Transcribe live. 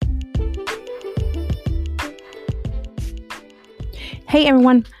Hey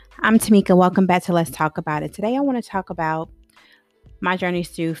everyone, I'm Tamika. Welcome back to Let's Talk About It. Today I want to talk about my journeys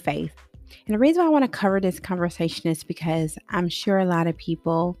through faith. And the reason why I want to cover this conversation is because I'm sure a lot of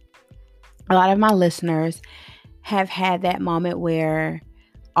people, a lot of my listeners have had that moment where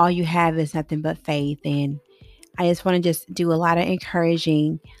all you have is nothing but faith. And I just want to just do a lot of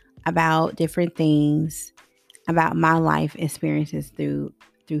encouraging about different things about my life experiences through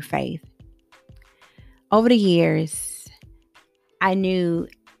faith. Over the years, I knew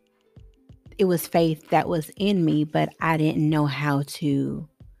it was faith that was in me, but I didn't know how to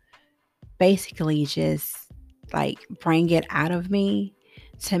basically just like bring it out of me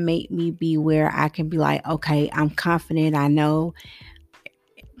to make me be where I can be like, okay, I'm confident. I know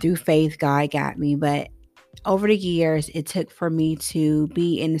through faith, God got me. But over the years, it took for me to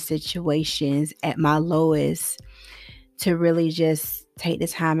be in the situations at my lowest to really just take the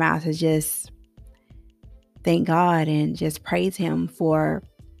time out to just thank God and just praise Him for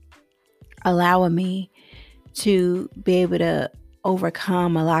allowing me to be able to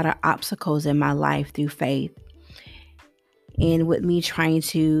overcome a lot of obstacles in my life through faith. And with me trying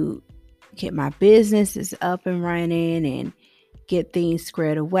to get my businesses up and running and get things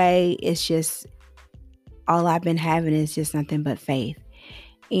squared away, it's just all I've been having is just nothing but faith.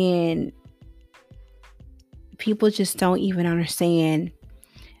 And people just don't even understand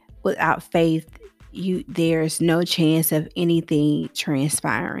without faith, there's no chance of anything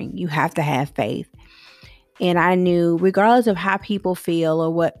transpiring. You have to have faith. And I knew, regardless of how people feel or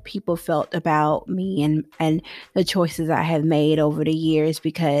what people felt about me and the choices I have made over the years,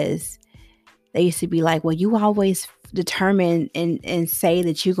 because they used to be like, well, you always determine and say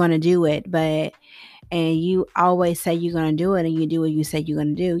that you're going to do it, and you always say you're going to do it and you do what you say you're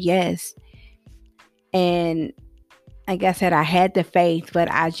going to do. Yes. And like I said, I had the faith,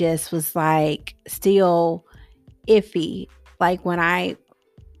 but I just was like still iffy. Like when I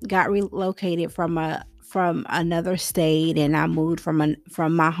got relocated from another state, and I moved from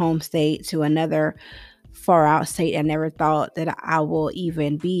my home state to another far out state I never thought that I will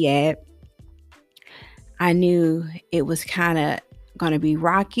even be at. I knew it was kind of going to be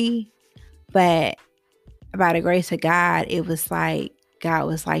rocky, but by the grace of God, it was like God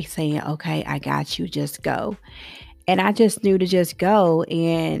was like saying, "Okay, I got you. Just go." And I just knew to just go,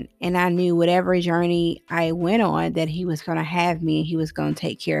 and I knew whatever journey I went on that He was going to have me, and He was going to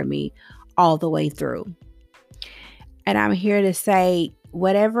take care of me all the way through. And I'm here to say,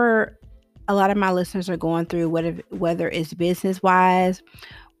 whatever a lot of my listeners are going through, whether it's business wise,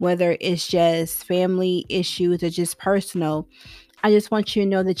 whether it's just family issues or just personal, I just want you to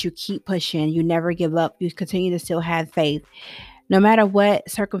know that you keep pushing. You never give up. You continue to still have faith. No matter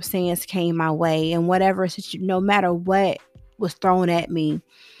what circumstance came my way, and no matter what was thrown at me,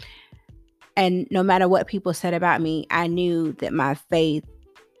 and no matter what people said about me, I knew that my faith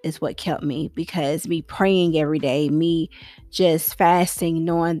is what kept me, because me praying every day, me just fasting,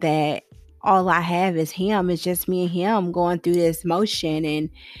 knowing that all I have is Him. It's just me and Him going through this motion,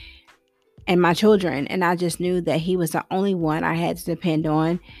 and my children. And I just knew that He was the only one I had to depend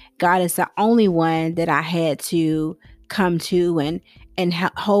on. God is the only one that I had to come to and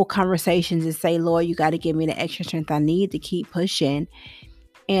hold conversations and say, Lord, you got to give me the extra strength I need to keep pushing.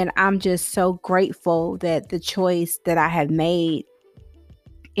 And I'm just so grateful that the choice that I have made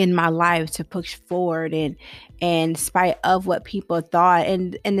in my life to push forward, and in spite of what people thought.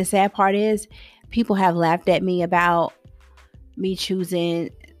 And the sad part is, people have laughed at me about me choosing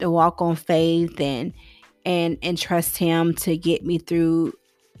to walk on faith and trust Him to get me through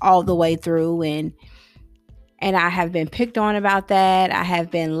all the way through. And I have been picked on about that. I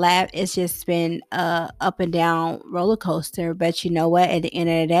have been laughed. It's just been a up and down roller coaster. But you know what? At the end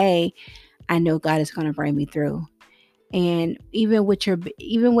of the day, I know God is going to bring me through. And even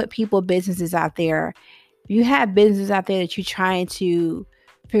with people businesses out there, you have businesses out there that you're trying to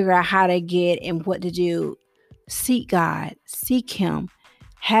figure out how to get and what to do. Seek God, seek Him,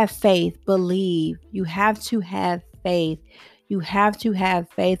 have faith, believe. You have to have faith. You have to have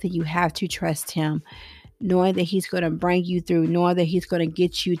faith, and you have to trust Him, knowing that He's going to bring you through, knowing that He's going to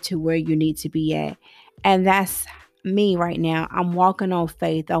get you to where you need to be at. And that's me right now. I'm walking on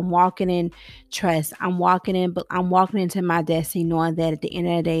faith. I'm walking in trust. I'm walking into my destiny, knowing that at the end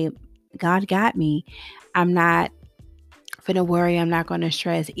of the day, God got me. I'm not finna worry. I'm not going to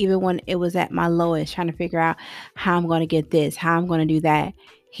stress. Even when it was at my lowest, trying to figure out how I'm going to get this, how I'm going to do that,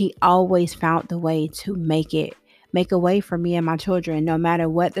 He always found the way to make a way for me and my children. No matter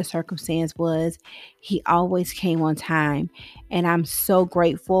what the circumstance was, He always came on time. And I'm so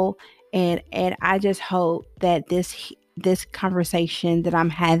grateful. And I just hope that this conversation that I'm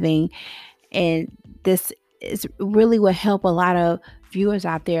having, and this is really what help a lot of viewers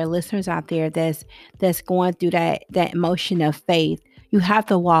out there, listeners out there that's going through that emotion of faith. You have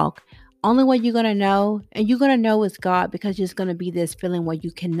to walk. Only way you're gonna know, and you're gonna know is God, because it's gonna be this feeling where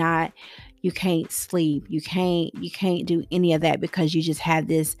you can't sleep, you can't do any of that, because you just have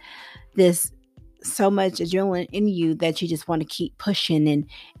this so much adrenaline in you that you just want to keep pushing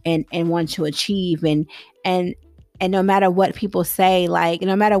and want to achieve, and and no matter what people say, like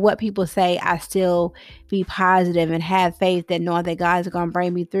no matter what people say, I still be positive and have faith that knowing that God's gonna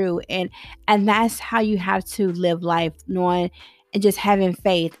bring me through. And that's how you have to live life, knowing and just having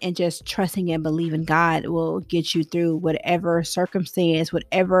faith and just trusting and believing God will get you through whatever circumstance,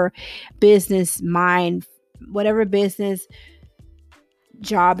 whatever business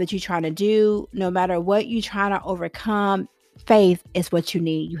job that you're trying to do, no matter what you're trying to overcome. Faith is what you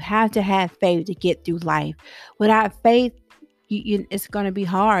need. You have to have faith to get through life. Without faith, it's going to be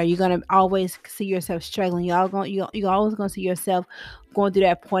hard. You're going to always see yourself struggling. You're always going to see yourself going through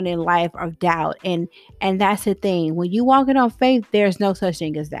that point in life of doubt. And that's the thing. When you walking on faith, there's no such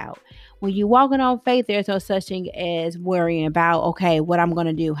thing as doubt. When you walking on faith, there's no such thing as worrying about, okay, what I'm going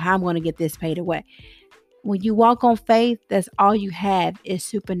to do, how I'm going to get this paid away. When you walk on faith, that's all you have is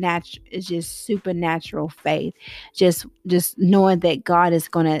supernatural. It's just supernatural faith. Just knowing that God is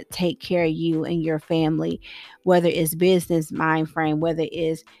going to take care of you and your family, whether it's business mind frame, whether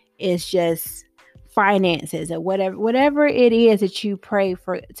it's just finances, or whatever it is that you pray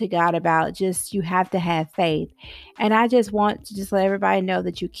for to God about. Just you have to have faith. And I just want to just let everybody know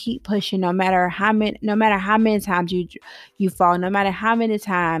that you keep pushing, no matter how many times you fall, no matter how many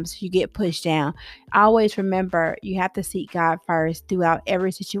times you get pushed down. Always remember, you have to seek God first throughout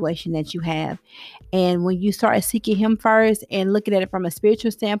every situation that you have. And when you start seeking Him first and looking at it from a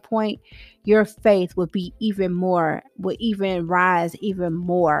spiritual standpoint, your faith will even rise even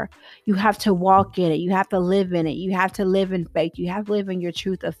more. You have to walk in it. You have to live in it. You have to live in faith. You have to live in your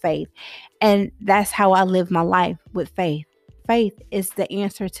truth of faith. And that's how I live my life, with faith. Faith is the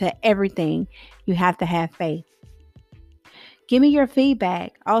answer to everything. You have to have faith. Give me your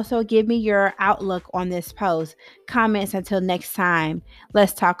feedback. Also, give me your outlook on this post. Comments until next time.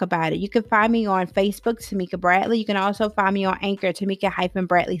 Let's talk about it. You can find me on Facebook, Tamika Bradley. You can also find me on Anchor,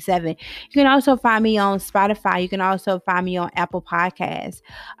 Tamika-Bradley7. You can also find me on Spotify. You can also find me on Apple Podcasts.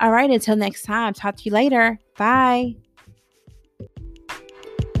 All right, until next time. Talk to you later. Bye.